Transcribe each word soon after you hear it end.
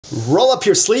Roll up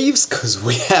your sleeves, because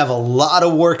we have a lot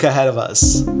of work ahead of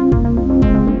us.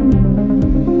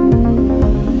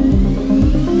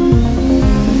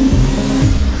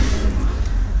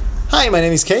 Hi, my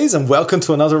name is Kaze and welcome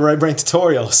to another Right Brain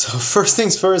tutorial. So first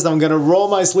things first, I'm gonna roll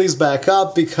my sleeves back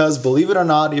up because believe it or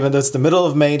not, even though it's the middle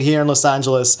of May here in Los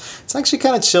Angeles, it's actually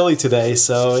kind of chilly today,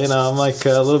 so you know, I'm like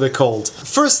a little bit cold.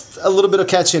 First, a little bit of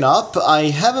catching up.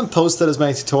 I haven't posted as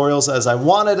many tutorials as I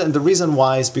wanted, and the reason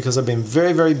why is because I've been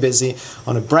very busy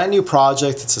on a brand new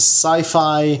project. It's a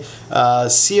sci-fi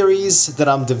series that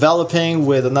I'm developing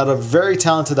with another very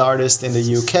talented artist in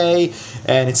the UK,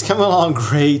 and it's coming along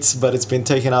great, but it's been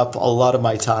taking up a lot of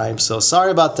my time, so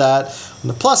sorry about that. On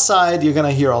the plus side, you're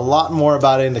gonna hear a lot more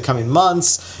about it in the coming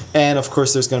months, and of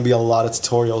course there's gonna be a lot of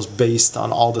tutorials based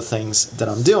on all the things that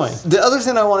I'm doing. The other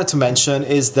thing I wanted to mention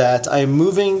is that I'm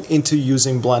moving into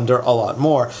using Blender a lot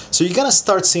more, so you're gonna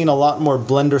start seeing a lot more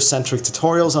Blender-centric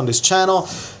tutorials on this channel.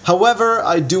 However,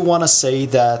 I do want to say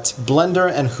that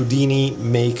Blender and Houdini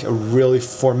make a really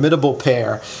formidable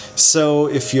pair. So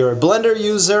if you're a Blender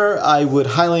user, I would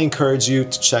highly encourage you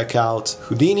to check out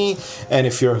Houdini, and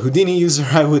if you're a Houdini user,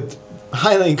 I would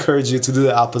highly encourage you to do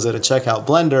the opposite and check out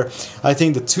Blender. I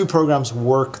think the two programs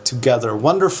work together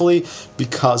wonderfully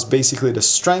because basically the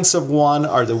strengths of one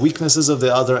are the weaknesses of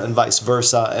the other and vice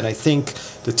versa, and I think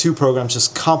the two programs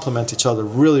just complement each other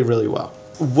really well.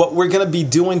 What we're going to be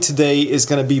doing today is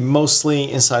going to be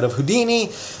mostly inside of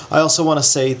Houdini. I also want to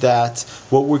say that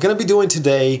what we're going to be doing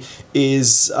today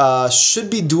is should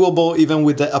be doable even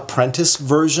with the apprentice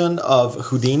version of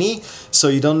Houdini. So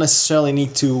you don't necessarily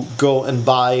need to go and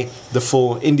buy the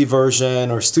full indie version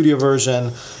or studio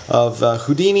version of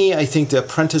Houdini. I think the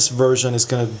apprentice version is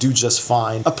going to do just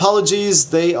fine. Apologies,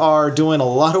 they are doing a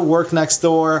lot of work next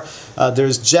door.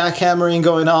 There's jackhammering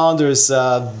going on. There's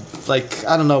like,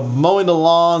 I don't know, mowing the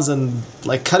lawns and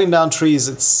like cutting down trees.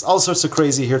 It's all sorts of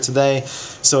crazy here today.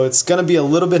 So it's going to be a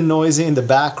little bit noisy in the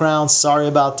background. Sorry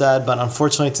about that, but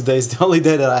unfortunately today is the only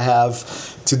day that I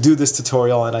have to do this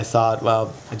tutorial, and I thought,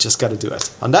 well, I just got to do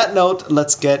it. On that note,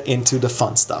 let's get into the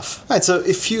fun stuff. All right, so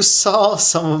if you saw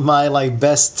some of my like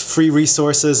best free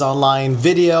resources online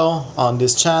video on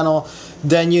this channel,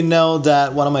 then you know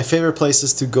that one of my favorite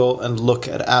places to go and look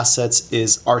at assets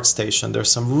is Artstation.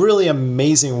 There's some really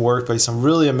amazing work by some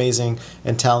really amazing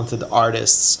and talented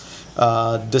artists.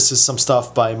 This is some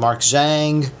stuff by Mark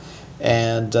Zhang,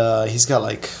 and he's got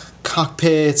like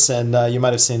cockpits, and you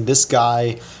might have seen this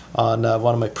guy on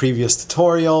one of my previous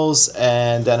tutorials.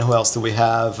 And then who else do we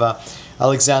have?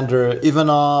 Alexander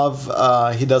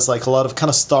Ivanov. He does like a lot of kind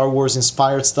of Star Wars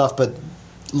inspired stuff, but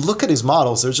look at his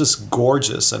models, they're just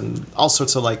gorgeous, and all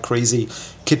sorts of like crazy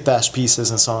kit bash pieces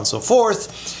and so on and so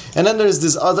forth. And then there's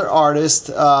this other artist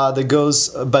that goes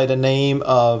by the name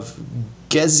of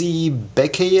Gezi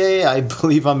Bekeye. I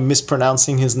believe I'm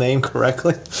mispronouncing his name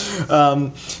correctly.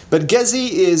 But Gezi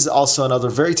is also another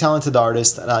very talented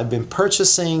artist, and I've been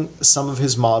purchasing some of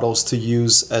his models to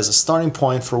use as a starting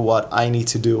point for what I need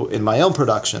to do in my own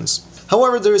productions.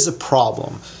 However, there is a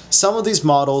problem. Some of these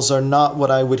models are not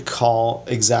what I would call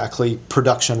exactly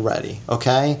production ready,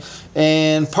 okay?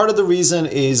 And part of the reason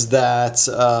is that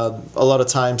a lot of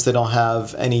times they don't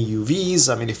have any UVs.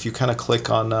 I mean, if you kind of click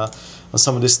on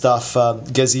some of this stuff,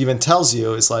 Gezi even tells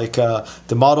you, it's like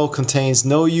the model contains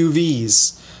no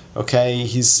UVs. Okay,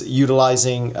 he's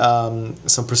utilizing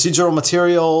some procedural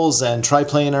materials and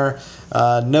triplanar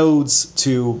nodes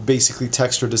to basically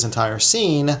texture this entire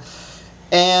scene.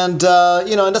 And,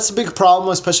 you know, and that's a big problem,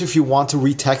 especially if you want to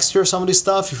retexture some of this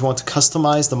stuff, if you want to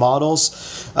customize the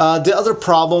models. The other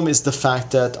problem is the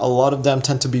fact that a lot of them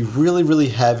tend to be really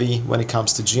heavy when it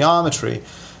comes to geometry.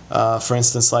 For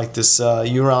instance, like this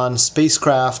Uran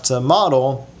spacecraft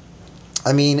model,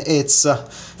 I mean, it's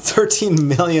 13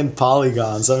 million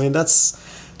polygons. I mean, that's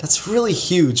really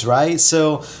huge, right?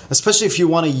 So especially if you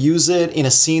want to use it in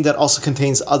a scene that also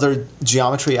contains other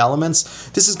geometry elements,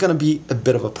 this is going to be a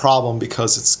bit of a problem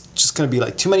because it's just going to be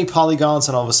like too many polygons,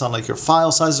 and all of a sudden like your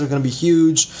file sizes are going to be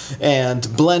huge, and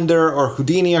Blender or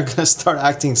Houdini are going to start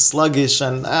acting sluggish,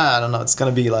 and I don't know, it's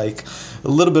going to be like a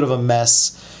little bit of a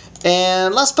mess.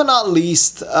 And last but not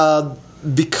least,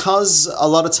 because a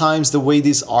lot of times the way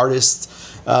these artists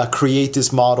create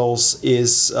these models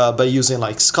is by using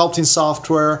like sculpting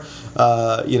software,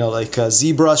 you know, like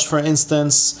ZBrush for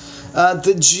instance.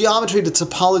 The geometry, the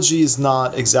topology is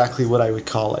not exactly what I would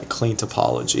call like clean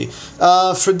topology.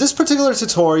 For this particular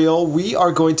tutorial, we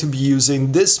are going to be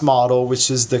using this model, which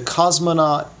is the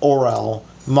Cosmonaut Orel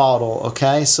model,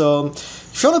 okay? So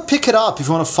if you want to pick it up, if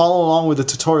you want to follow along with the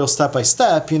tutorial step by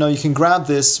step, you know, you can grab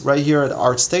this right here at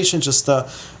Artstation. Just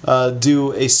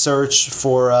do a search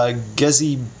for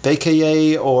Gezi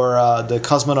BKA or the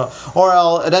Cosmonaut,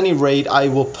 or at any rate, I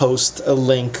will post a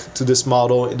link to this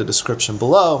model in the description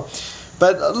below.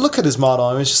 But look at this model.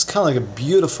 I mean, it's just kind of like a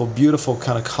beautiful, beautiful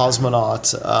kind of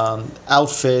cosmonaut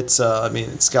outfit. I mean,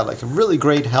 it's got like a really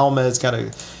great helmet. It's got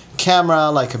a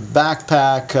camera, like a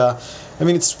backpack. I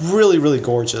mean, it's really, really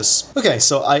gorgeous. Okay,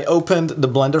 so I opened the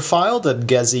Blender file that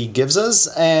Gezi gives us,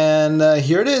 and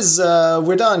here it is.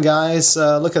 We're done, guys.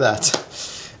 Look at that.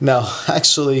 No,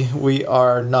 actually, we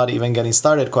are not even getting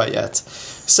started quite yet.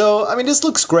 So, I mean, this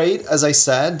looks great, as I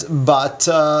said, but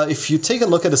if you take a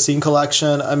look at the scene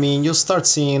collection, I mean, you'll start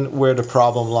seeing where the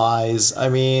problem lies. I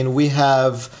mean, we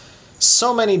have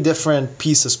so many different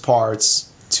pieces,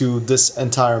 parts to this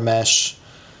entire mesh.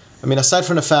 I mean, aside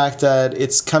from the fact that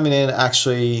it's coming in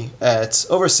actually at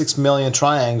over 6 million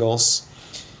triangles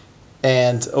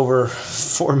and over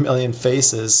 4 million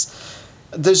faces,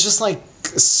 there's just like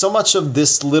so much of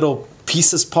this little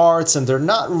pieces, parts, and they're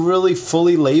not really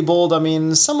fully labeled. I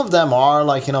mean, some of them are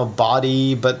like, you know,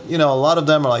 body, but you know, a lot of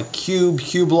them are like cube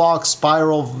block,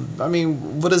 spiral. I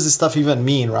mean, what does this stuff even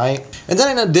mean, right? And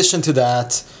then in addition to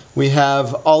that, we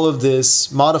have all of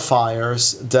these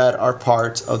modifiers that are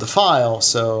part of the file.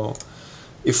 So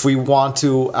if we want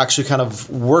to actually kind of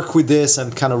work with this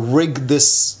and kind of rig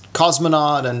this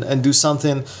cosmonaut and do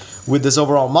something with this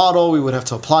overall model, we would have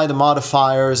to apply the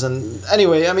modifiers. And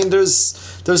anyway, I mean,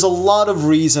 there's a lot of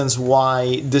reasons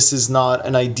why this is not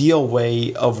an ideal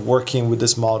way of working with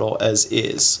this model as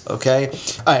is, okay?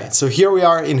 All right, so here we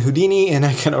are in Houdini, and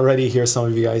I can already hear some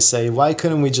of you guys say, why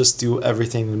couldn't we just do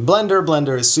everything in Blender?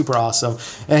 Blender is super awesome.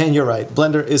 And you're right,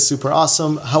 Blender is super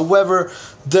awesome. However,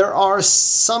 there are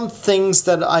some things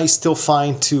that I still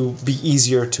find to be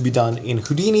easier to be done in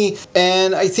Houdini,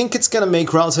 and I think it's gonna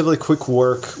make relatively quick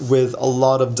work with a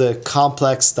lot of the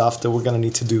complex stuff that we're gonna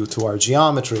need to do to our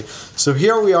geometry. So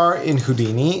here we are in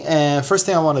Houdini, and first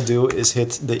thing I wanna do is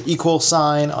hit the equal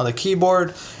sign on the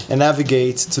keyboard and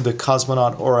navigate to the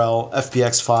Cosmonaut ORL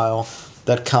FBX file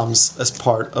that comes as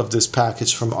part of this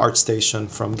package from Artstation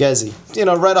from Gezi. You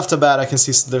know, right off the bat, I can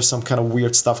see there's some kind of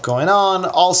weird stuff going on.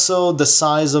 Also, the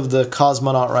size of the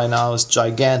Cosmonaut right now is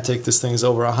gigantic. This thing is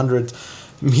over 100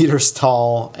 meters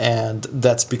tall, and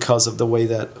that's because of the way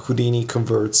that Houdini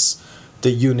converts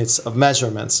the units of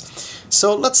measurements.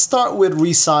 So let's start with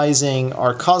resizing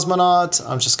our Cosmonaut.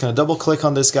 I'm just gonna double click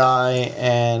on this guy,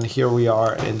 and here we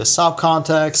are in the SOP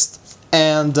context.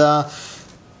 And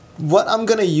what I'm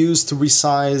going to use to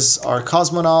resize our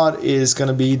Cosmonaut is going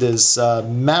to be this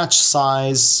match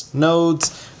size node,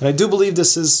 and I do believe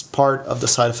this is part of the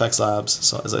Side Effects Labs.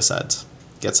 So as I said,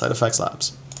 get Side Effects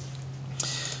Labs.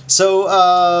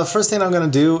 So first thing I'm going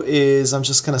to do is I'm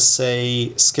just going to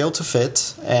say scale to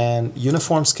fit and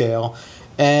uniform scale,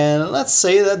 and let's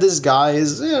say that this guy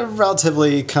is a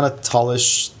relatively kind of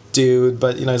tallish dude,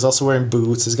 but you know, he's also wearing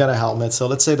boots, he's got a helmet, so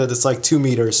let's say that it's like 2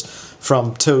 meters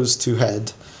from toes to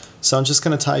head. So I'm just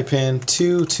going to type in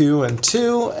 2, 2, and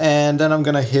 2, and then I'm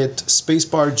going to hit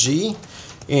spacebar G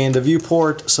in the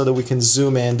viewport so that we can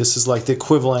zoom in. This is like the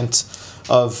equivalent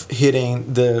of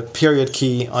hitting the period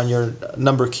key on your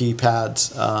number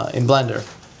keypad in Blender.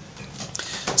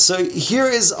 So here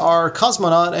is our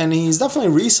Cosmonaut, and he's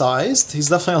definitely resized. He's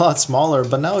definitely a lot smaller,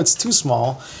 but now it's too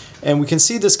small. And we can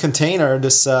see this container,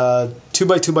 this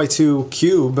 2x2x2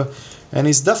 cube, and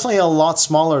he's definitely a lot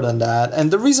smaller than that.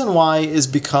 And the reason why is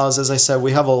because, as I said,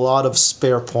 we have a lot of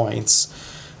spare points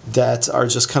that are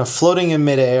just kind of floating in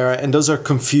midair, and those are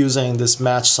confusing this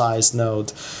match size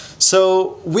node.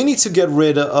 So we need to get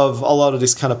rid of a lot of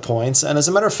these kind of points. And as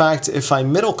a matter of fact, if I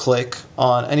middle click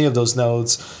on any of those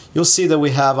nodes, you'll see that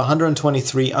we have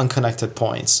 123 unconnected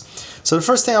points. So the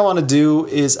first thing I want to do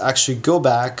is actually go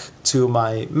back to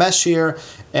my mesh here,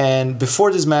 and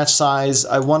before this match size,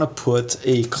 I want to put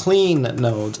a clean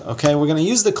node. Okay, we're going to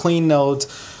use the clean node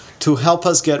to help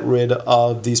us get rid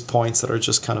of these points that are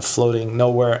just kind of floating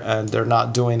nowhere and they're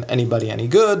not doing anybody any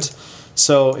good.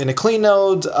 So in a clean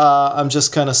node, I'm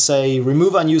just going to say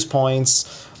remove unused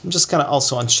points. I'm just going to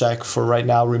also uncheck for right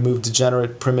now, remove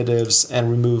degenerate primitives and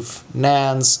remove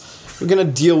nans. We're going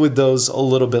to deal with those a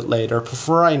little bit later, but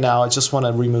for right now, I just want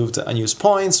to remove the unused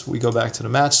points. We go back to the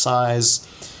match size,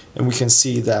 and we can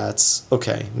see that,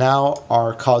 okay, now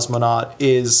our Cosmonaut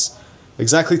is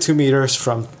exactly 2 meters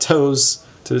from toes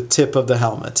to the tip of the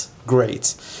helmet.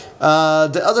 Great.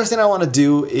 The other thing I want to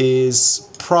do is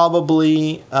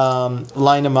probably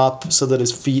line him up so that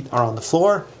his feet are on the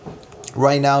floor.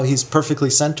 Right now, he's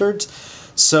perfectly centered.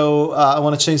 So I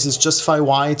want to change this justify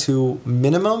Y to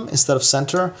minimum instead of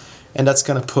center, and that's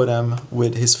going to put him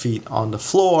with his feet on the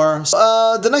floor.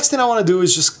 The next thing I want to do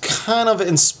is just kind of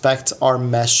inspect our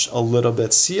mesh a little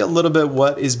bit, see a little bit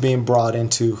what is being brought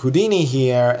into Houdini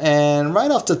here. And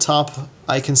right off the top,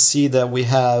 I can see that we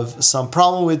have some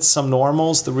problem with some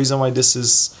normals. The reason why this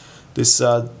is this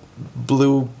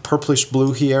blue, purplish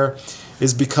blue here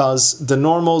is because the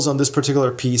normals on this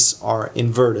particular piece are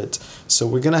inverted. So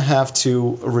we're gonna have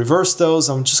to reverse those.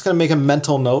 I'm just gonna make a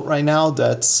mental note right now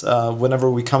that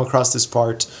whenever we come across this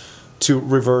part, to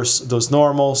reverse those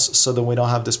normals so that we don't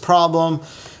have this problem.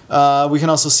 We can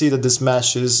also see that this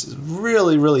mesh is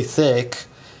really, really thick.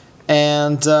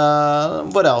 And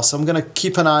what else? I'm gonna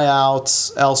keep an eye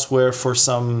out elsewhere for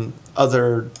some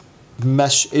other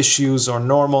mesh issues or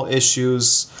normal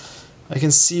issues. I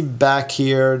can see back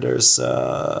here there's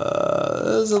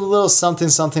a little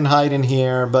something hiding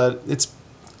here, but it's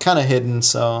kind of hidden,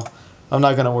 so I'm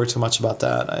not gonna worry too much about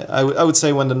that. I would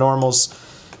say when the normals,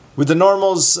 with the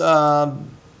normals,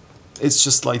 it's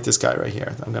just like this guy right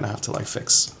here. I'm gonna have to like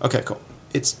fix. Okay, cool.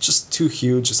 It's just too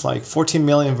huge. It's like 14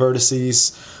 million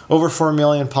vertices, over 4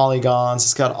 million polygons.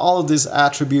 It's got all of these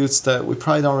attributes that we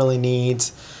probably don't really need.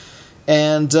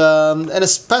 And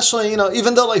especially, you know,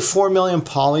 even though like 4 million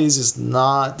polys is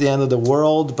not the end of the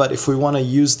world, but if we want to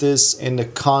use this in the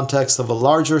context of a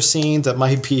larger scene that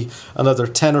might be another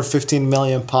 10 or 15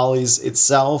 million polys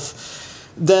itself,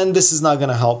 then this is not going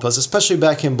to help us. Especially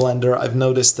back in Blender, I've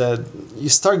noticed that you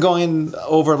start going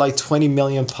over like 20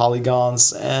 million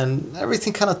polygons and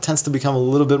everything kind of tends to become a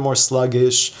little bit more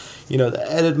sluggish. You know, the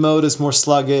edit mode is more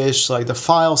sluggish, like the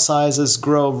file sizes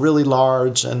grow really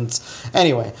large, and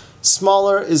anyway,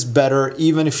 smaller is better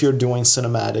even if you're doing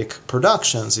cinematic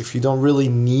productions. If you don't really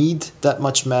need that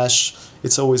much mesh,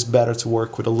 it's always better to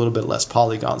work with a little bit less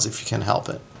polygons if you can help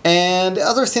it. And the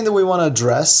other thing that we want to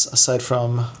address, aside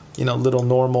from, you know, little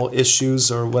normal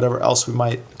issues or whatever else we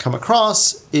might come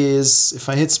across, is if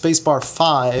I hit spacebar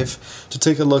 5 to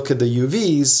take a look at the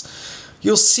UVs,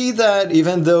 you'll see that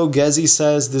even though Gezi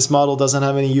says this model doesn't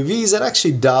have any UVs, it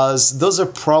actually does. Those are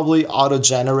probably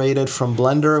auto-generated from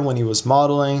Blender when he was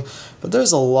modeling, but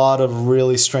there's a lot of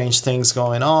really strange things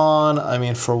going on. I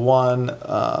mean, for one,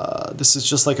 this is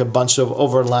just like a bunch of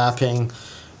overlapping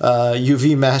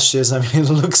UV meshes. I mean, it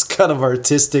looks kind of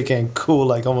artistic and cool,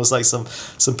 like almost like some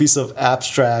piece of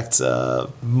abstract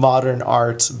modern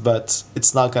art, but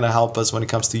it's not going to help us when it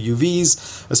comes to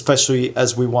UVs, especially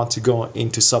as we want to go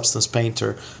into Substance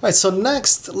Painter. All right, so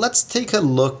next, let's take a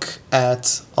look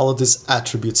at all of these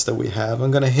attributes that we have.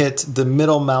 I'm going to hit the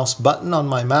middle mouse button on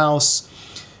my mouse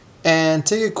and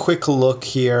take a quick look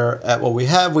here at what we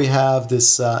have. We have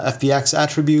this FBX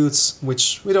attributes,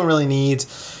 which we don't really need.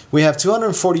 We have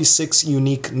 246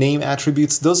 unique name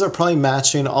attributes. Those are probably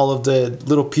matching all of the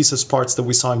little pieces parts that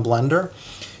we saw in Blender.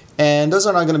 And those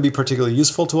are not going to be particularly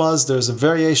useful to us. There's a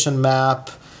variation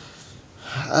map.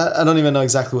 I don't even know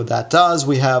exactly what that does.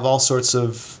 We have all sorts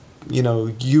of, you know,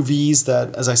 UVs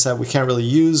that, as I said, we can't really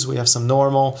use. We have some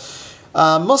normal.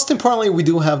 Most importantly, we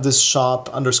do have this shop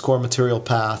underscore material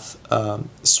path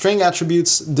string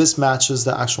attributes. This matches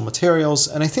the actual materials,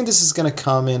 and I think this is going to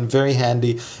come in very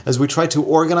handy as we try to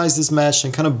organize this mesh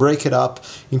and kind of break it up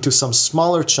into some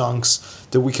smaller chunks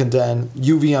that we can then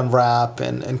UV unwrap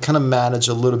and kind of manage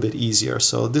a little bit easier.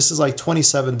 So this is like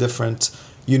 27 different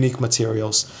unique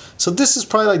materials. So this is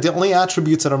probably like the only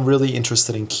attributes that I'm really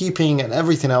interested in keeping, and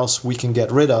everything else we can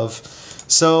get rid of.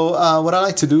 So what I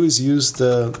like to do is use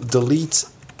the delete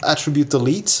attribute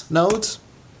delete node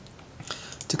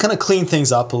to kind of clean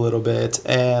things up a little bit.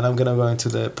 And I'm going to go into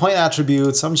the point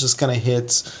attributes. I'm just going to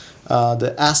hit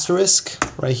the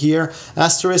asterisk right here.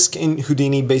 Asterisk in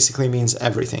Houdini basically means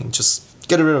everything. Just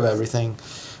get rid of everything.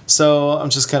 So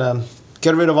I'm just going to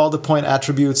get rid of all the point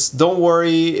attributes. Don't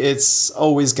worry, it's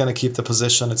always going to keep the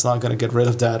position. It's not going to get rid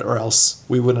of that, or else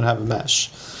we wouldn't have a mesh.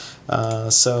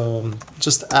 So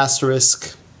just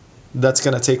asterisk, that's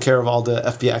going to take care of all the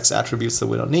FBX attributes that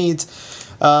we don't need.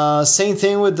 Same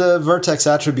thing with the vertex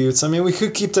attributes. I mean, we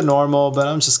could keep the normal, but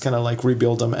I'm just going to like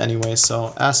rebuild them anyway.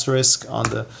 So asterisk on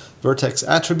the vertex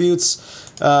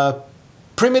attributes.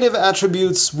 Primitive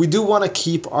attributes, we do want to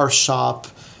keep our shop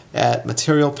at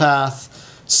material path.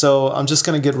 So I'm just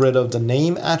going to get rid of the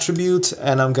name attribute,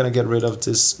 and I'm going to get rid of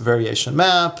this variation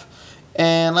map.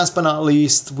 And last but not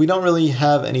least, we don't really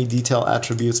have any detail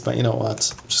attributes, but you know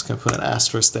what? I'm just going to put an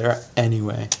asterisk there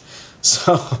anyway.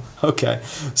 So, okay.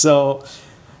 So,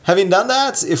 having done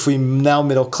that, if we now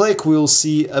middle click, we will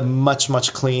see a much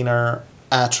cleaner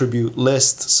attribute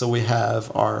list. So we have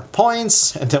our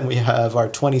points, and then we have our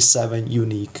 27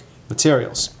 unique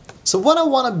materials. So what I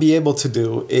want to be able to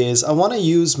do is I want to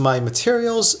use my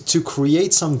materials to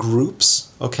create some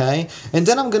groups, okay? And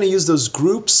then I'm going to use those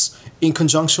groups in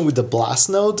conjunction with the blast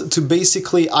node to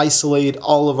basically isolate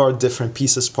all of our different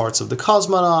pieces, parts of the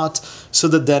cosmonaut, so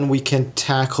that then we can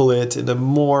tackle it in a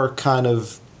more kind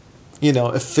of, you know,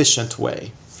 efficient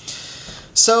way.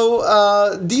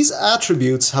 So these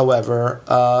attributes, however,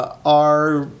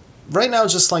 are right now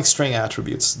just like string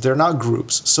attributes. They're not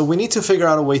groups. So we need to figure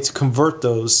out a way to convert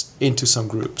those into some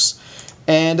groups.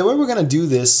 And the way we're going to do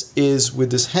this is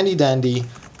with this handy dandy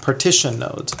partition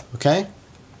node, okay?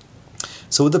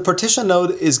 So what the partition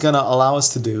node is going to allow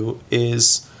us to do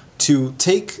is to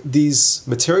take these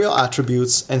material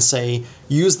attributes and say,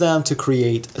 use them to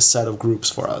create a set of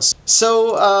groups for us.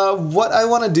 So what I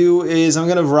want to do is I'm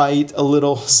going to write a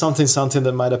little something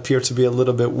that might appear to be a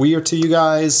little bit weird to you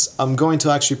guys. I'm going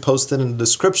to actually post it in the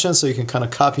description so you can kind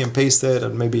of copy and paste it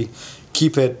and maybe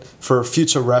keep it for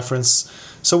future reference.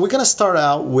 So we're going to start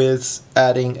out with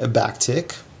adding a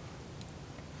backtick.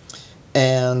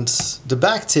 And the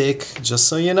backtick, just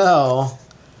so you know,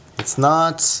 it's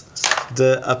not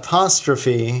the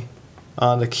apostrophe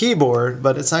on the keyboard,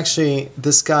 but it's actually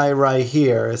this guy right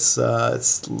here. It's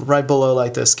right below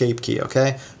like the escape key,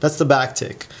 okay? That's the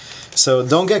backtick. So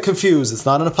don't get confused. It's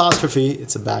not an apostrophe,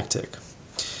 it's a backtick.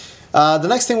 The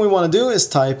next thing we want to do is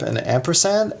type an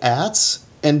ampersand at,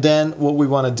 and then what we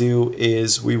want to do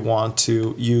is we want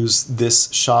to use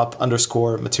this shop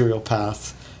underscore material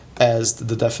path as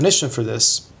the definition for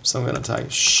this. So I'm going to type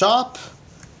shop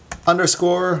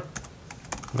underscore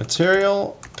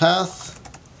material path,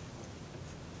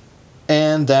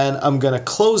 and then I'm going to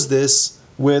close this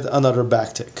with another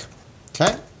backtick.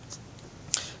 Okay?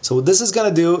 So what this is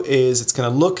going to do is it's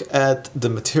going to look at the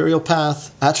material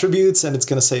path attributes and it's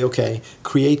going to say, okay,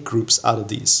 create groups out of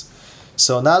these.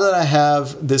 So now that I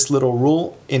have this little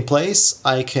rule in place,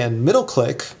 I can middle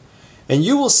click, and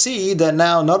you will see that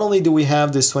now not only do we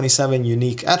have these 27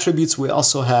 unique attributes, we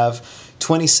also have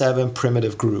 27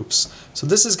 primitive groups. So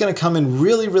this is going to come in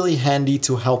really, really handy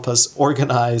to help us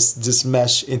organize this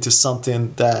mesh into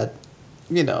something that,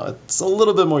 you know, it's a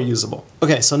little bit more usable.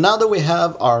 Okay, so now that we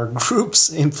have our groups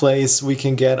in place, we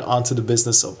can get onto the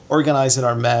business of organizing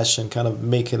our mesh and kind of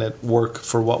making it work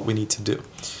for what we need to do.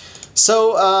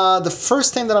 So the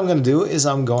first thing that I'm going to do is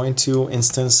I'm going to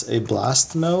instance a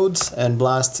blast node, and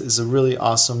blast is a really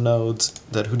awesome node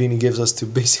that Houdini gives us to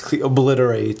basically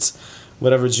obliterate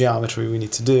whatever geometry we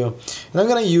need to do. And I'm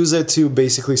going to use it to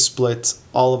basically split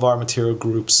all of our material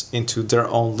groups into their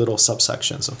own little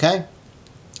subsections, okay?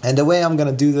 And the way I'm going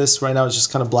to do this right now is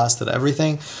just kind of blasted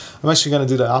everything. I'm actually going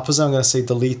to do the opposite. I'm going to say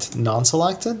delete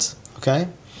non-selected, okay?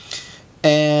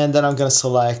 And then I'm going to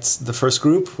select the first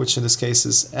group, which in this case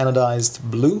is anodized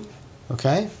blue,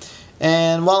 okay?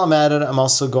 And while I'm at it, I'm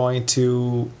also going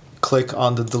to click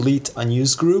on the delete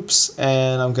unused groups,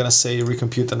 and I'm going to say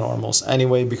recompute the normals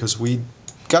anyway, because we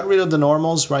got rid of the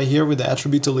normals right here with the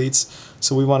attribute deletes,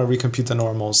 so we want to recompute the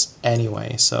normals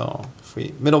anyway. So if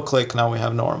we middle click, now we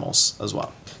have normals as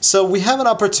well. So we have an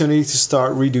opportunity to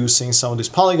start reducing some of these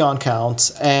polygon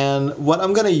counts, and what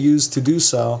I'm going to use to do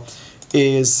so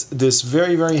is this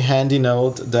very, very handy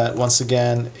node that once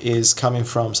again is coming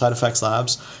from Side Effects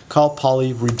Labs called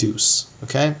poly reduce,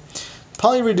 okay?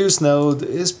 Poly reduce node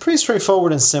is pretty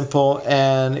straightforward and simple,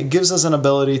 and it gives us an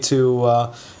ability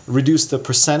to reduce the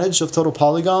percentage of total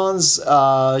polygons.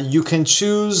 You can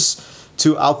choose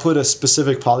to output a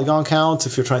specific polygon count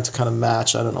if you're trying to kind of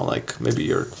match, I don't know, like maybe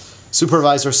your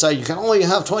supervisor said you can only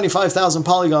have 25,000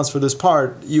 polygons for this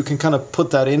part. You can kind of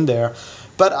put that in there.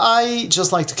 But I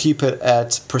just like to keep it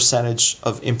at percentage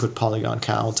of input polygon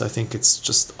count. I think it's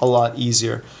just a lot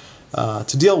easier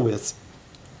to deal with.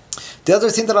 The other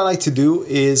thing that I like to do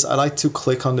is I like to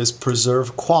click on this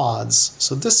preserve quads.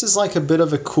 So this is like a bit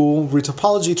of a cool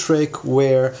retopology trick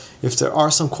where if there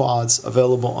are some quads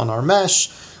available on our mesh,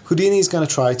 Houdini is going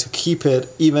to try to keep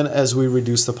it even as we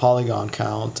reduce the polygon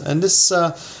count. And this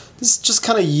just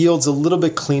kind of yields a little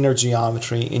bit cleaner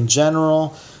geometry in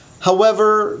general.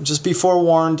 However, just be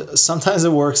forewarned, sometimes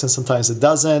it works and sometimes it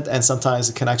doesn't, and sometimes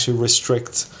it can actually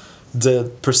restrict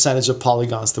the percentage of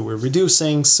polygons that we're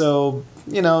reducing. So,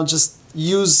 you know, just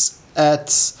use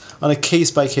it on a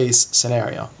case-by-case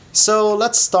scenario. So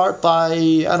let's start by,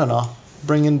 I don't know,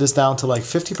 bringing this down to like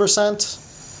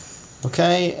 50%.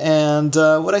 Okay, and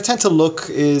what I tend to look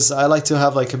is I like to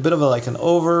have like a bit of an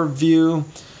overview,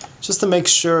 just to make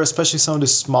sure, especially some of the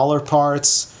smaller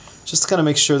parts, just to kind of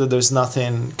make sure that there's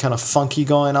nothing kind of funky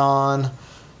going on,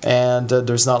 and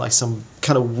there's not like some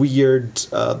kind of weird,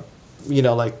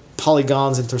 like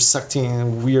polygons intersecting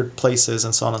in weird places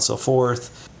and so on and so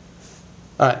forth.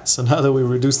 Alright, so now that we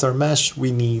reduced our mesh,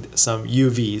 we need some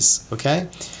UVs, okay?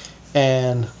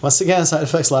 And once again, Side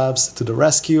Effects Labs to the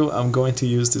rescue. I'm going to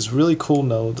use this really cool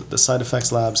node the Side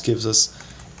Effects Labs gives us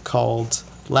called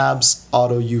Labs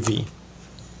Auto UV.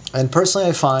 And personally,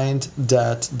 I find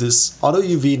that this Auto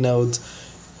UV node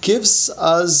gives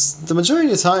us, the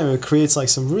majority of the time, it creates like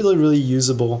some really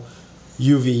usable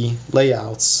UV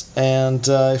layouts. And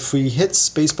if we hit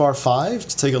spacebar 5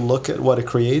 to take a look at what it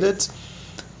created,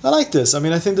 I like this. I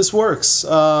mean, I think this works.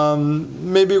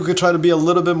 Maybe we could try to be a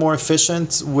little bit more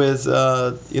efficient with,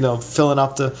 you know, filling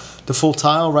up the full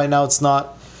tile. Right now it's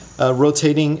not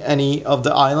rotating any of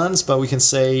the islands, but we can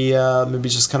say maybe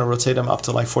just kind of rotate them up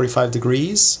to like 45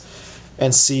 degrees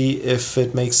and see if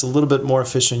it makes a little bit more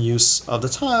efficient use of the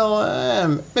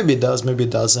tile. Maybe it does, maybe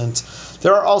it doesn't.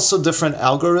 There are also different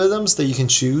algorithms that you can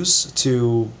choose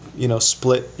to, you know,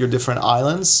 split your different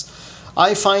islands.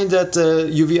 I find that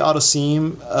UV Auto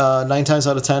Seam, 9 times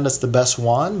out of 10, that's the best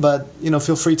one, but you know,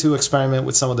 feel free to experiment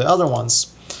with some of the other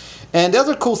ones. And the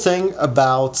other cool thing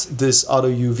about this Auto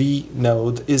UV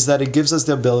node is that it gives us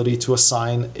the ability to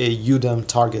assign a UDIM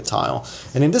target tile.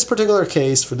 And in this particular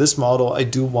case, for this model, I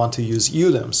do want to use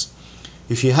UDIMs.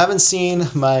 If you haven't seen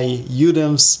my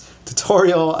UDIMs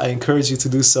tutorial, I encourage you to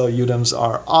do so. UDIMs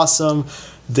are awesome.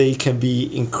 They can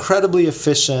be incredibly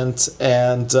efficient,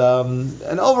 and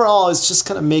overall it's just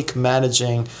going to make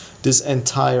managing this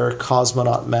entire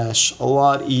cosmonaut mesh a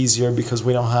lot easier, because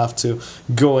we don't have to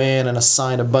go in and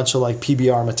assign a bunch of like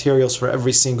PBR materials for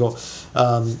every single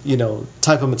you know,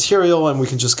 type of material, and we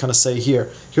can just kind of say,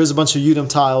 here's a bunch of UDIM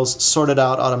tiles sorted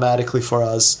out automatically for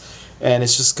us. And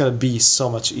it's just going to be so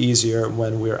much easier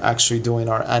when we're actually doing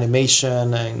our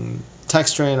animation and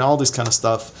texturing and all this kind of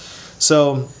stuff.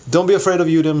 So don't be afraid of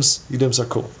UDIMs. UDIMs are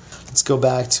cool. Let's go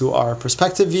back to our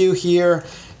perspective view here.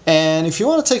 And if you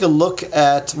want to take a look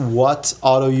at what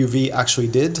Auto UV actually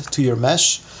did to your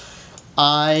mesh,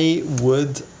 I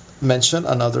would mention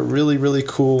another really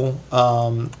cool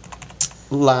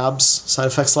Labs, Side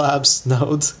Effects Labs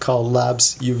node called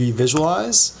Labs UV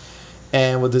Visualize.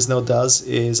 And what this node does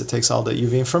is it takes all the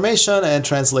UV information and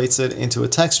translates it into a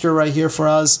texture right here for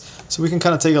us. So we can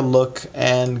kind of take a look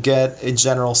and get a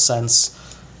general sense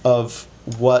of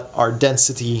what our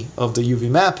density of the UV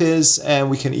map is. And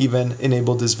we can even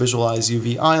enable this Visualize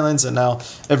UV Islands. And now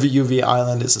every UV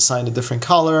island is assigned a different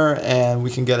color, and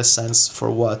we can get a sense for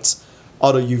what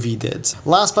Auto UV did.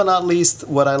 Last but not least,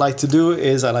 what I like to do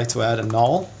is I like to add a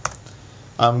null.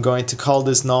 I'm going to call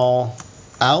this null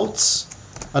out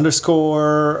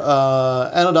underscore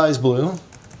anodized blue.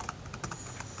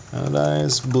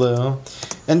 Anodized blue.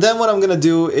 And then what I'm going to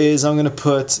do is I'm going to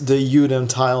put the UDIM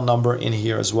tile number in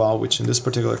here as well, which in this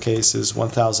particular case is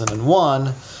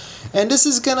 1001. And this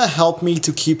is going to help me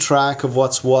to keep track of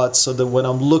what's what, so that when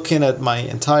I'm looking at my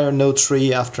entire node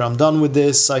tree after I'm done with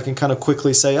this, I can kind of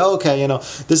quickly say, oh, okay, you know,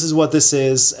 this is what this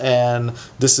is, and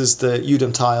this is the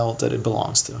UDIM tile that it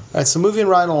belongs to. All right, so moving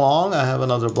right along, I have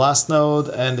another blast node,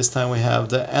 and this time we have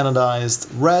the anodized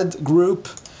red group.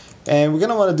 And we're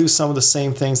going to want to do some of the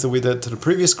same things that we did to the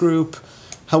previous group.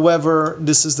 However,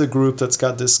 this is the group that's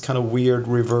got this kind of weird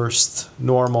reversed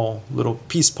normal little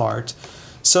piece part.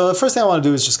 So the first thing I want to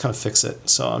do is just kind of fix it.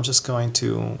 So I'm just going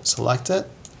to select it.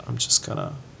 I'm just going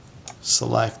to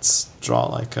select, draw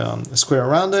like a square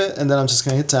around it, and then I'm just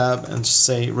going to hit tab and just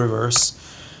say reverse.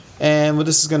 And what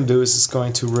this is going to do is it's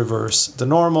going to reverse the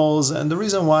normals. And the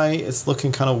reason why it's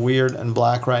looking kind of weird and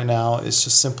black right now is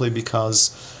just simply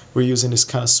because we're using this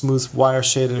kind of smooth wire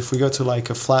shaded. If we go to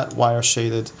like a flat wire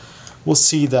shaded, we'll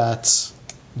see that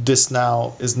this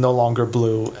now is no longer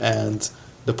blue, and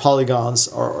the polygons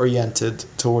are oriented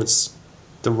towards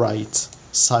the right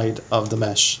side of the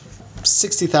mesh.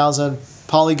 60,000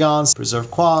 polygons,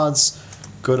 preserve quads,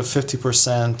 go to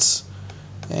 50%.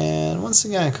 And once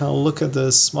again, kind of look at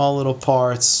the small little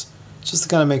parts, just to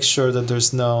kind of make sure that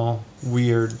there's no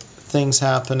weird things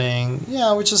happening.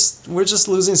 Yeah, we're just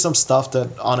losing some stuff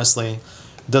that honestly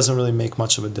doesn't really make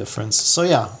much of a difference. So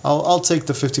yeah, I'll take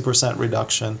the 50%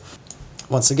 reduction.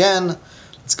 Once again,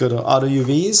 let's go to Auto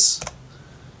UVs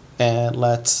and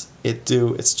let it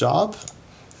do its job.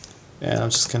 And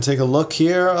I'm just going to take a look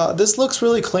here. This looks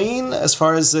really clean as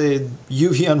far as a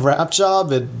UV unwrap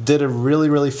job. It did it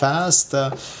really fast.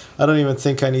 I don't even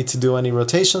think I need to do any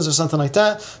rotations or something like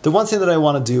that. The one thing that I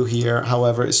want to do here,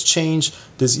 however, is change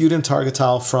this UDIM target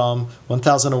tile from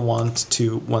 1001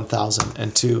 to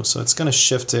 1002. So it's going to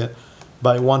shift it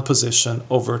by one position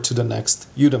over to the next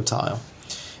UDIM tile.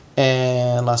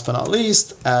 And last but not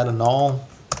least, add a null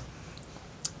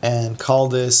and call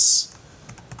this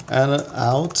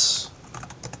out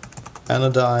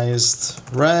anodized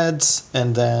red,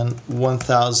 and then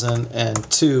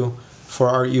 1002 for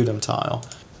our Udom tile.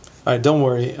 All right, don't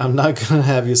worry, I'm not gonna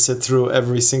have you sit through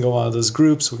every single one of those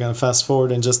groups. We're gonna fast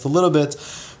forward in just a little bit,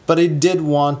 but I did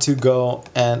want to go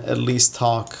and at least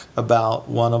talk about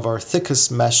one of our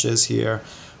thickest meshes here,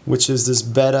 which is this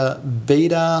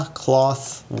beta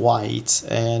cloth white.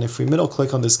 And if we middle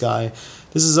click on this guy,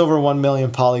 this is over 1 million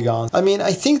polygons. I mean,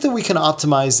 I think that we can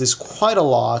optimize this quite a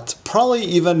lot, probably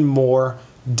even more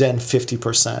than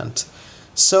 50%.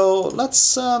 So let's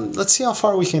see how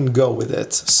far we can go with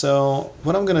it. So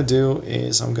what I'm gonna do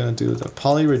is I'm gonna do the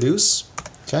poly reduce,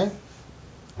 okay?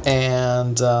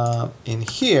 And in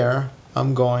here,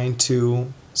 I'm going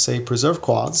to say preserve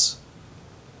quads.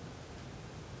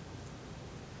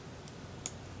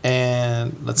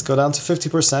 And let's go down to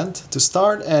 50% to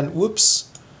start, and whoops,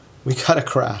 we got a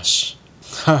crash.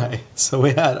 All right, so we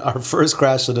had our first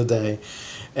crash of the day.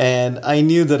 And I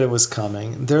knew that it was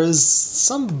coming. There's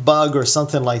some bug or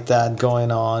something like that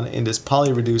going on in this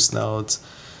poly reduce node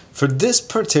for this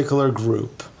particular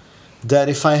group, that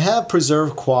if I have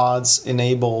preserve quads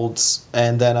enabled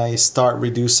and then I start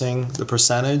reducing the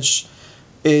percentage,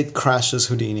 it crashes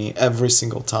Houdini every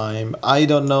single time. I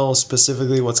don't know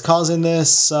specifically what's causing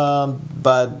this,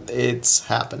 but it's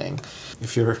happening.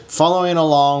 If you're following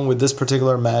along with this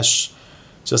particular mesh,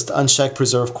 just uncheck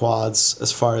preserve quads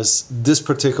as far as this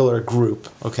particular group,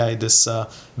 okay, this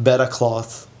beta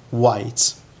cloth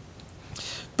white.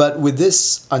 But with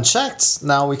this unchecked,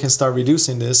 now we can start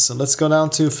reducing this. So let's go down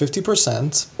to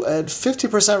 50%. At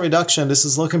 50% reduction, this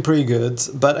is looking pretty good,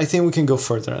 but I think we can go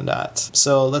further than that.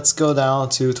 So let's go down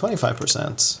to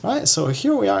 25%. All right, so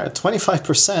here we are at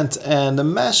 25%, and the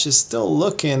mesh is still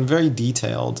looking very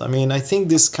detailed. I mean, I think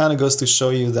this kind of goes to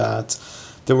show you that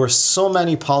there were so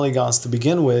many polygons to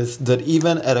begin with that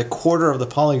even at a quarter of the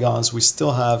polygons, we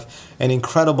still have an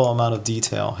incredible amount of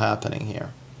detail happening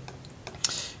here.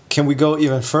 Can we go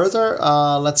even further?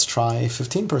 Let's try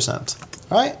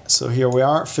 15%. All right, so here we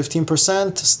are,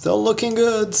 15%, still looking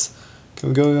good. Can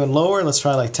we go even lower? Let's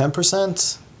try like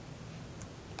 10%.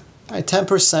 All right,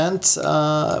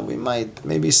 10%, we might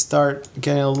maybe start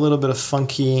getting a little bit of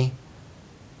funky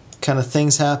kind of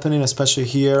things happening, especially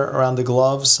here around the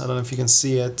gloves. I don't know if you can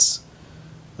see it.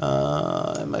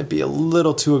 It might be a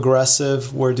little too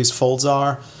aggressive where these folds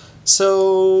are.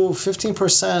 So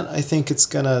 15%, I think it's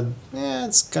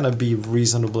gonna be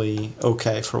reasonably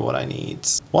okay for what I need.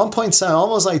 1.7,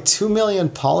 almost like 2 million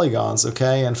polygons,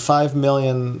 okay, and 5.5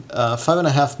 million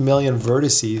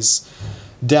vertices,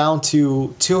 down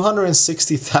to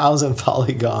 260,000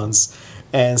 polygons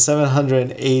and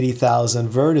 780,000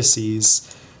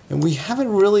 vertices, and we haven't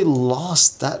really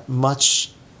lost that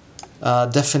much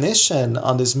definition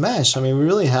on this mesh. I mean, we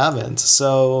really haven't.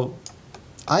 So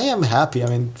I am happy. I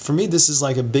mean, for me, this is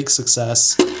like a big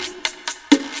success.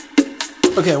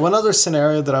 Okay, one other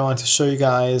scenario that I want to show you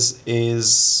guys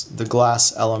is the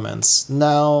glass elements.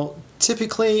 Now,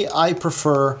 typically, I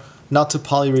prefer not to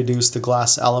poly reduce the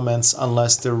glass elements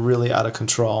unless they're really out of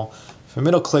control. If I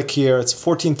middle click here, it's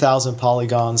 14,000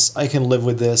 polygons. I can live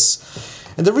with this.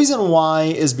 And the reason why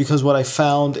is because what I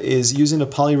found is using the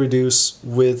poly reduce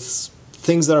with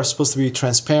things that are supposed to be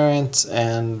transparent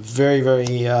and very,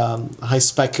 very high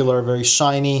specular, very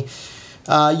shiny,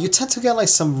 you tend to get like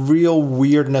some real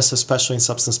weirdness, especially in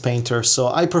Substance Painter. So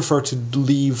I prefer to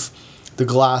leave the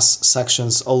glass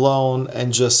sections alone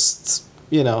and just,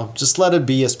 you know, just let it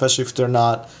be, especially if they're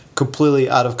not completely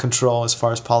out of control as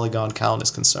far as polygon count is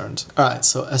concerned. All right,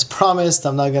 so as promised,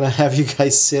 I'm not gonna have you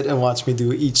guys sit and watch me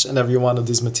do each and every one of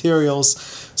these materials.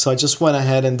 So I just went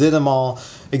ahead and did them all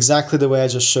exactly the way I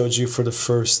just showed you for the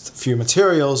first few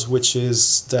materials, which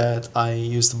is that I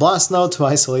used the blast node to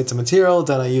isolate the material,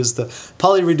 then I used the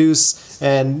poly reduce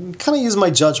and kind of use my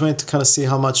judgment to kind of see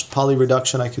how much poly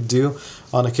reduction I could do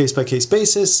on a case-by-case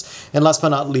basis. And last but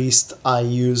not least, I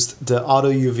used the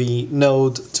auto UV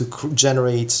node to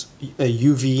generate a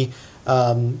UV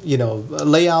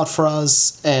layout for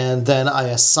us, and then I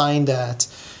assigned that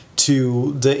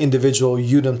to the individual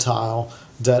Udom tile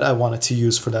that I wanted to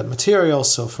use for that material.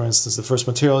 So for instance, the first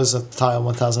material is a tile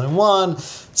 1001,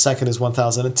 second is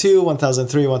 1002,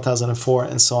 1003, 1004,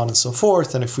 and so on and so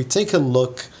forth. And if we take a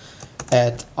look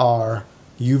at our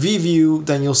UV view,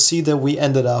 then you'll see that we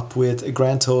ended up with a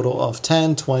grand total of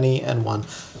 10, 20, and 1.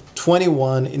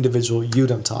 21 individual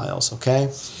Udom tiles,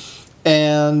 okay?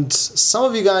 And some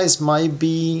of you guys might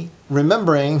be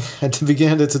remembering at the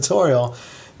beginning of the tutorial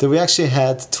that we actually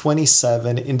had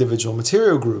 27 individual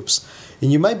material groups.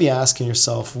 And you might be asking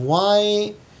yourself,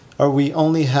 why are we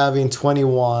only having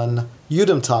 21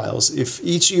 UDIM tiles. If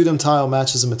each UDIM tile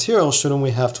matches a material, shouldn't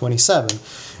we have 27?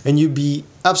 And you'd be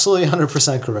absolutely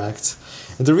 100% correct.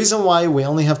 And the reason why we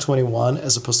only have 21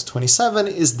 as opposed to 27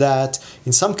 is that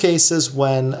in some cases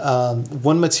when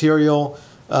one material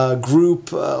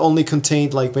group only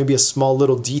contained like maybe a small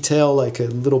little detail, like a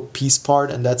little piece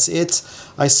part, and that's it,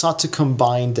 I sought to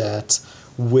combine that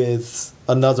with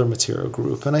another material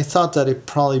group, and I thought that it'd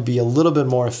probably be a little bit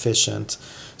more efficient.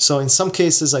 So in some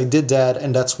cases I did that,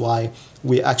 and that's why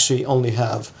we actually only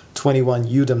have 21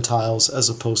 UDIM tiles as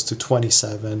opposed to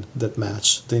 27 that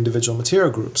match the individual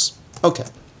material groups. Okay.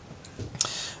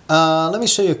 Let me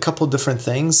show you a couple different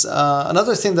things.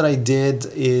 Another thing that I did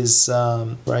is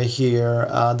right here,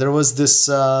 there was this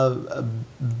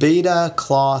beta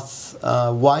cloth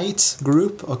white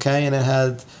group, okay, and it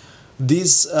had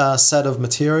these set of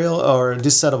material, or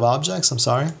this set of objects, I'm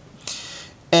sorry.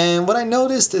 And what I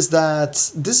noticed is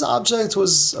that this object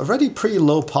was already pretty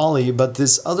low poly, but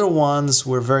these other ones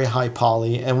were very high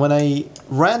poly. And when I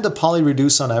ran the poly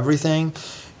reduce on everything,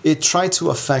 it tried to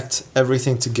affect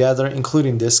everything together,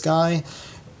 including this guy.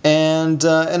 And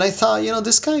I thought, you know,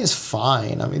 this guy is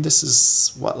fine. I mean, this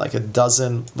is, what, like a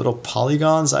dozen little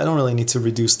polygons? I don't really need to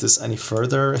reduce this any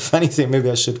further. If anything, maybe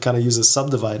I should kind of use a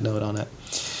subdivide node on it.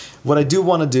 What I do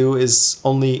want to do is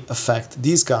only affect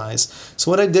these guys.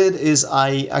 So what I did is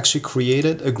I actually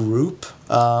created a group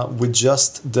with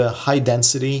just the high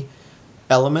density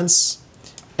elements.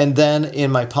 And then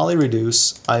in my poly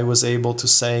reduce, I was able to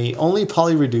say only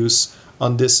poly reduce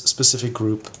on this specific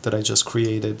group that I just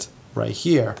created right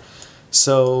here.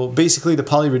 So basically the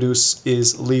poly reduce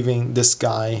is leaving this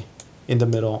guy in the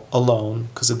middle alone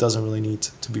because it doesn't really need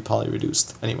to be poly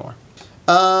reduced anymore.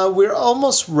 We're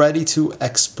almost ready to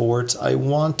export. I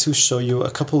want to show you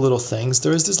a couple little things.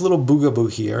 There is this little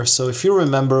boogaboo here. So if you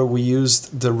remember, we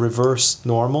used the reverse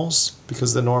normals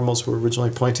because the normals were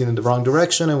originally pointing in the wrong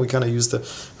direction, and we kind of used the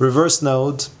reverse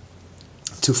node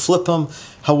to flip them.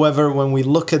 However, when we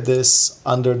look at this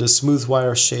under the smooth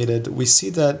wire shaded, we see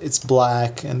that it's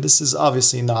black, and this is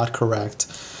obviously not correct.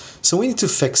 So we need to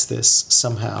fix this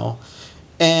somehow.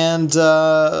 And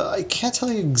I can't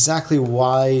tell you exactly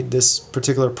why this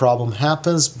particular problem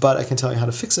happens, but I can tell you how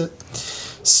to fix it.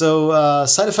 So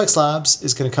Side Effects Labs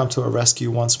is going to come to our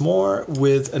rescue once more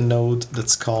with a node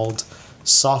that's called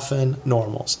Soften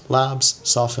Normals. Labs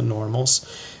Soften Normals.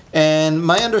 And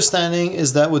my understanding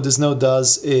is that what this node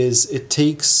does is it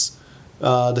takes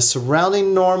the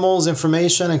surrounding normals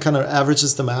information and kind of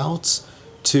averages them out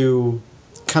to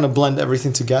kind of blend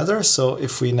everything together. So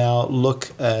if we now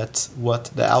look at what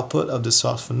the output of the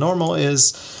soften normal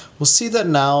is, we'll see that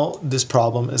now this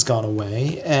problem has gone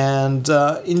away. And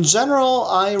in general,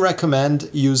 I recommend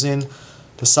using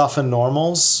the soften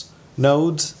normals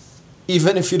node,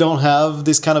 even if you don't have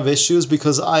these kind of issues,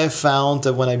 because I have found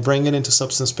that when I bring it into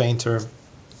Substance Painter,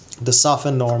 the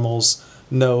soften normals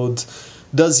node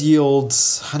does yield,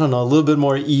 I don't know, a little bit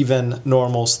more even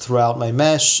normals throughout my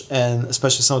mesh, and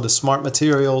especially some of the smart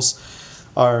materials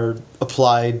are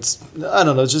applied, I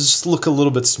don't know, just look a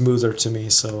little bit smoother to me,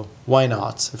 so why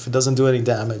not? If it doesn't do any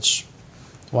damage,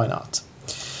 why not?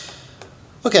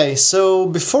 Okay, so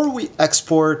before we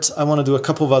export, I want to do a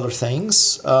couple of other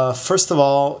things. First of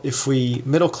all, if we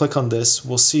middle click on this,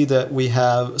 we'll see that we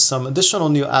have some additional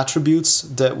new attributes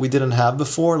that we didn't have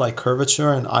before, like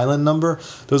curvature and island number.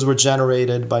 Those were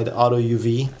generated by the auto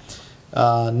UV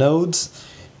node.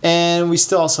 And we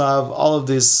still also have all of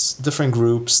these different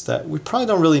groups that we probably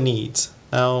don't really need.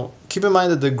 Now, keep in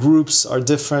mind that the groups are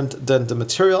different than the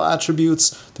material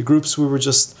attributes. The groups we were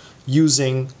just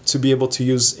using to be able to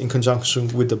use in conjunction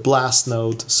with the blast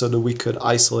node so that we could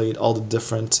isolate all the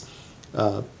different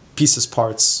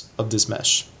parts of this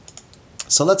mesh.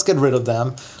 So let's get rid of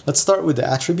them. Let's start with the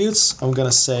attributes. I'm going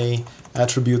to say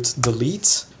attribute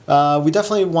delete. We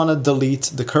definitely want to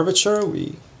delete the curvature.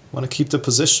 We want to keep the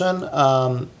position,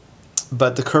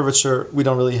 but the curvature we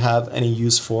don't really have any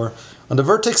use for. On the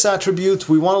vertex attribute,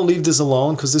 we want to leave this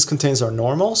alone because this contains our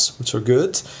normals, which are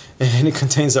good, and it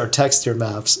contains our texture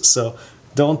maps, so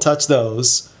don't touch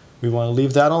those. We want to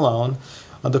leave that alone.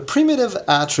 On the primitive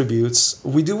attributes,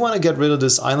 we do want to get rid of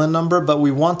this island number, but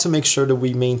we want to make sure that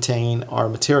we maintain our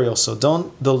material. So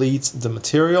don't delete the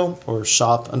material or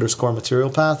shop underscore material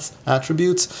path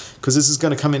attributes, because this is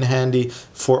going to come in handy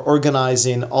for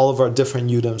organizing all of our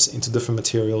different UDIMs into different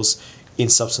materials in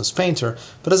Substance Painter.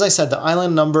 But as I said, the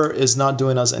island number is not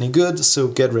doing us any good, so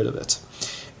get rid of it.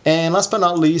 And last but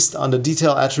not least, on the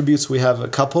detail attributes, we have a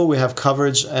couple. We have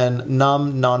coverage and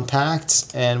num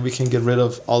non-packed, and we can get rid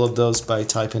of all of those by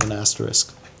typing an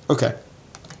asterisk. Okay,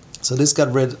 so this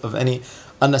got rid of any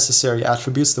unnecessary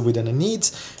attributes that we didn't need.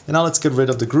 And now let's get rid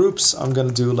of the groups. I'm going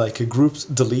to do like a group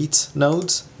delete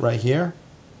node right here.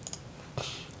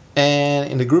 And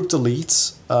in the group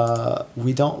delete,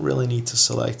 we don't really need to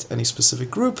select any specific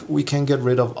group. We can get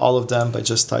rid of all of them by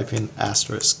just typing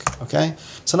asterisk, okay?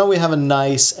 So now we have a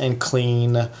nice and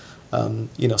clean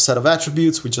set of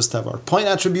attributes. We just have our point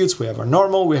attributes, we have our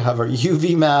normal, we have our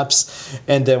UV maps,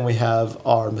 and then we have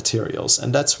our materials.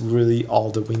 And that's really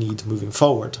all that we need moving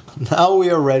forward. Now we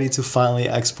are ready to finally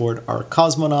export our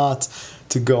cosmonaut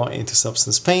to go into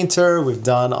Substance Painter. We've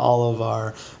done all of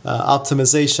our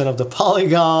optimization of the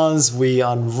polygons. We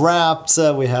unwrapped,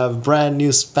 we have brand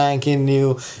new spanking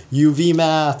new UV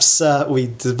maps. We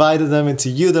divided them into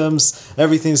UDOMs.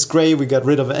 Everything's great. We got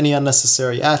rid of any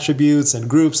unnecessary attributes and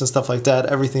groups and stuff like that.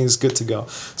 Everything's good to go.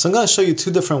 So I'm going to show you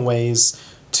two different ways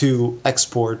to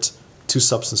export to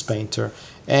Substance Painter.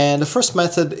 And the first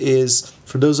method is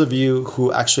for those of you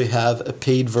who actually have a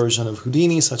paid version of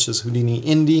Houdini, such as Houdini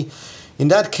Indie. In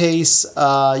that case,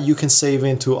 you can save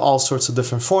into all sorts of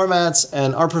different formats,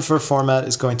 and our preferred format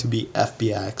is going to be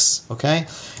FBX, okay?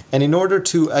 And in order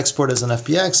to export as an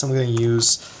FBX, I'm going to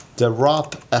use the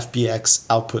ROP FBX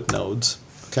output node,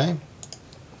 okay?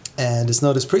 And this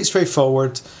node is pretty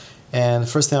straightforward, and the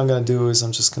first thing I'm going to do is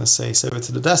I'm just going to say save it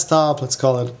to the desktop. Let's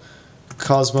call it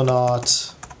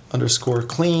cosmonaut underscore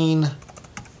clean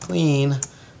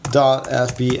dot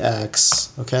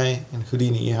FBX, okay? In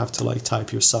Houdini, you have to like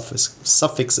type your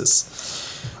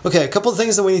suffixes. Okay, a couple of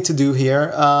things that we need to do here.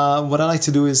 What I like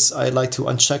to do is I like to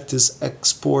uncheck this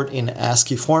export in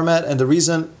ASCII format, and the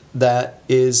reason that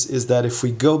is that if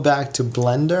we go back to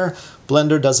Blender,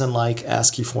 Blender doesn't like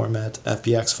ASCII format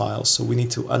FBX files, so we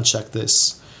need to uncheck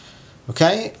this.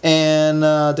 Okay, and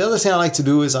the other thing I like to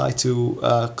do is I like to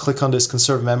click on this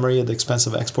conserve memory at the expense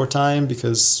of export time,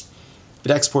 because it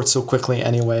exports so quickly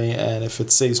anyway, and if it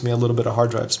saves me a little bit of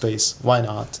hard drive space, why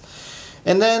not?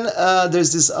 And then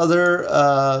there's this other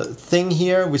thing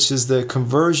here, which is the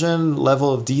conversion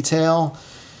level of detail.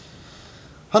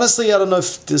 Honestly, I don't know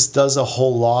if this does a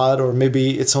whole lot, or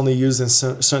maybe it's only used in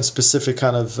certain specific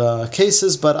kind of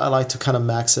cases, but I like to kind of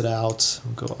max it out,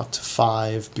 go up to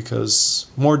 5, because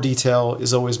more detail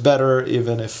is always better,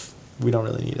 even if we don't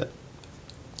really need it.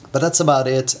 But that's about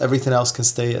it. Everything else can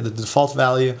stay at the default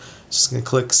value. Just going to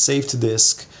click Save to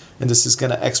Disk, and this is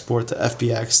going to export the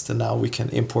FBX that now we can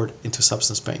import into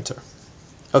Substance Painter.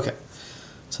 Okay,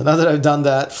 so now that I've done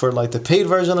that for like the paid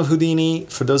version of Houdini,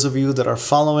 for those of you that are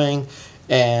following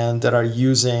and that are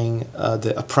using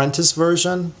the Apprentice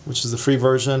version, which is the free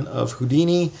version of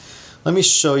Houdini, let me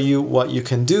show you what you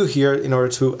can do here in order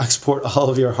to export all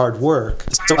of your hard work.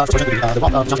 So,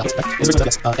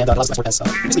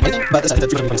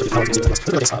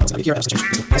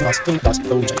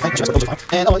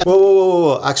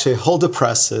 whoa, actually, hold the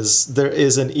presses. There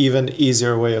is an even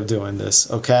easier way of doing this,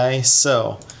 okay?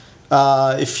 So,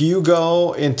 if you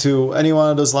go into any one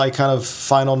of those like kind of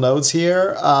final nodes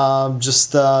here,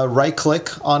 just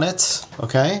right-click on it,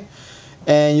 okay?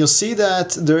 And you'll see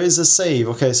that there is a save.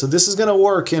 Okay, so this is going to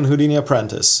work in Houdini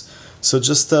Apprentice. So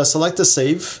just select the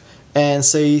save and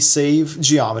say save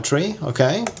geometry,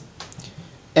 okay?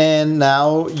 And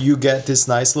now you get this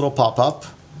nice little pop-up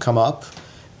come up,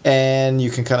 and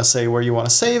you can kind of say where you want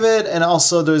to save it. And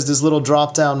also there's this little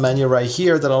drop-down menu right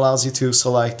here that allows you to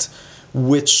select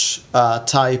which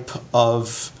type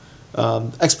of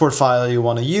export file you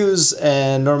want to use,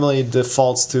 and normally it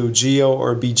defaults to Geo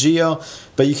or BGeo,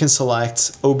 but you can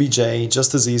select OBJ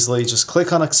just as easily. Just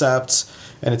click on accept,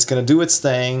 and it's going to do its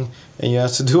thing, and you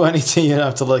have to do anything. You don't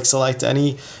have to like select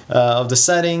any of the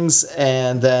settings,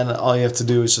 and then all you have to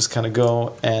do is just kind of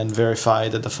go and verify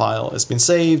that the file has been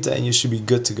saved, and you should be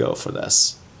good to go for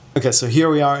this. Okay, so here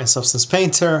we are in Substance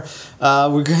Painter.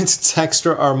 We're going to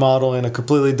texture our model in a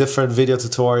completely different video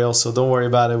tutorial, so don't worry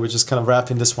about it. We're just kind of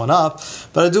wrapping this one up.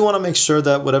 But I do want to make sure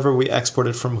that whatever we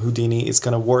exported from Houdini is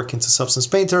going to work into Substance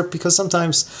Painter, because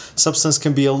sometimes Substance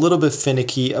can be a little bit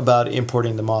finicky about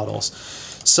importing the models.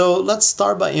 So let's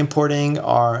start by importing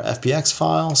our FBX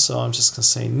file. So I'm just going to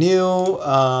say new.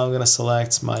 I'm going to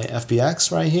select my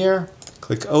FBX right here.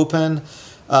 Click open.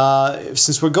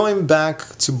 Since we're going back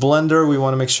to Blender, we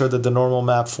want to make sure that the normal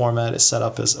map format is set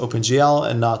up as OpenGL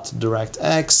and not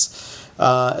DirectX.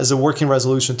 As a working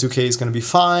resolution, 2K is going to be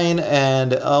fine,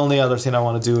 and the only other thing I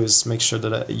want to do is make sure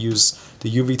that I use the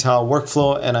UV tile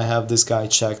workflow, and I have this guy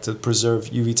checked to preserve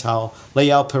UV tile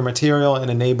layout per material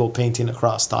and enable painting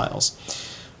across tiles.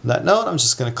 On that note, I'm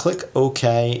just going to click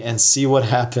OK and see what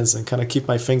happens and kind of keep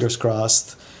my fingers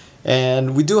crossed.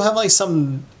 And we do have like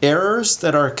some errors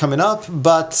that are coming up,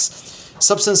 but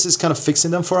Substance is kind of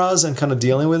fixing them for us and kind of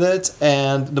dealing with it.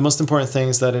 And the most important thing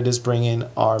is that it is bringing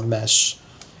our mesh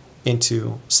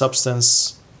into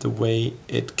Substance the way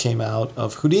it came out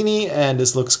of Houdini, and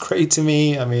this looks great to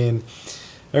me. I mean,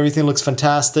 everything looks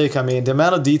fantastic. I mean, the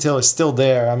amount of detail is still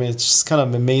there. I mean, it's just kind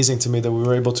of amazing to me that we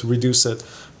were able to reduce it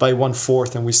by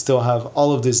 1/4 and we still have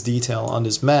all of this detail on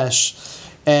this mesh.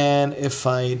 And if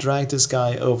I drag this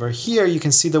guy over here, you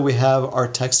can see that we have our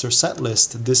texture set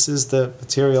list. This is the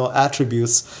material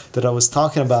attributes that I was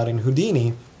talking about in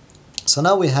Houdini. So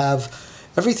now we have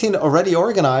everything already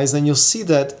organized, and you'll see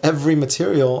that every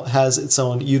material has its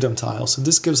own UDEM tile. So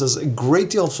this gives us a great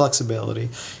deal of flexibility.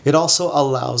 It also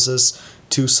allows us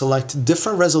to select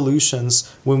different resolutions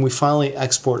when we finally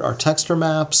export our texture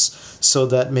maps, so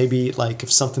that maybe like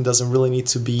if something doesn't really need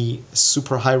to be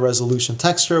super high resolution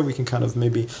texture, we can kind of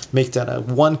maybe make that a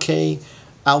 1K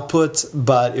output.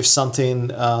 But if something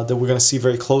that we're going to see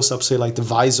very close up, say like the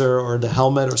visor or the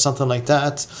helmet or something like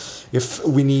that, if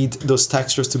we need those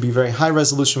textures to be very high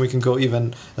resolution, we can go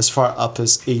even as far up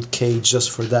as 8K just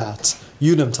for that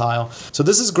UDEM tile. So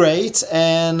this is great,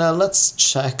 and let's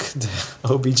check the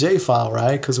OBJ file,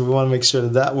 right? Because we want to make sure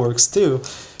that that works too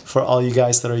for all you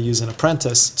guys that are using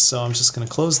Apprentice. So I'm just going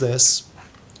to close this,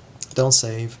 don't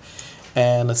save,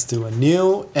 and let's do a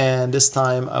new, and this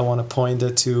time I want to point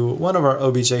it to one of our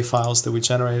OBJ files that we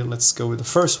generated. Let's go with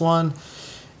the first one.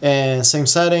 And same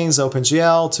settings,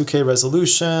 OpenGL, 2K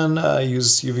resolution,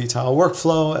 use UV tile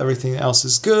workflow, everything else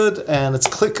is good. And let's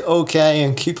click OK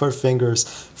and keep our fingers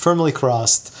firmly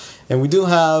crossed. And we do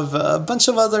have a bunch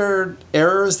of other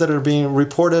errors that are being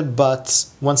reported, but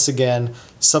once again,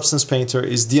 Substance Painter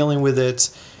is dealing with it.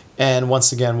 And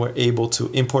once again, we're able to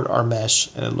import our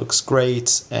mesh, and it looks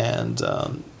great, and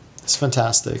it's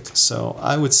fantastic. So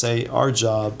I would say our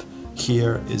job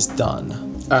here is done.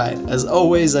 Alright, as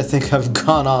always, I think I've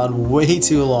gone on way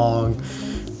too long,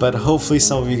 but hopefully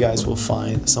some of you guys will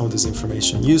find some of this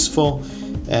information useful,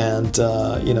 and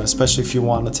you know, especially if you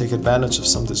want to take advantage of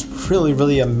some of this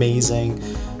really amazing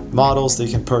models that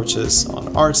you can purchase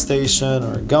on Artstation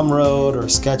or Gumroad or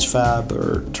Sketchfab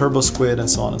or Turbosquid and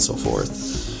so on and so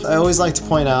forth. I always like to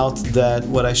point out that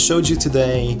what I showed you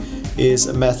today is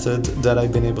a method that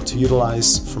I've been able to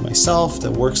utilize for myself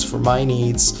that works for my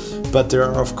needs, but there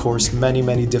are of course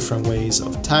many different ways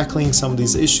of tackling some of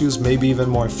these issues, maybe even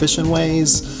more efficient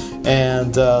ways,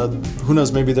 and who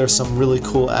knows, maybe there's some really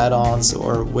cool add-ons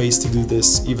or ways to do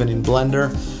this even in Blender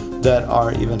that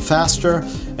are even faster.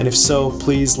 And if so,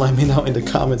 please let me know in the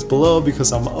comments below,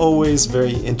 because I'm always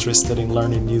very interested in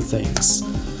learning new things.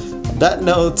 On that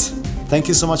note, thank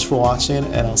you so much for watching,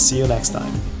 and I'll see you next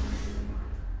time.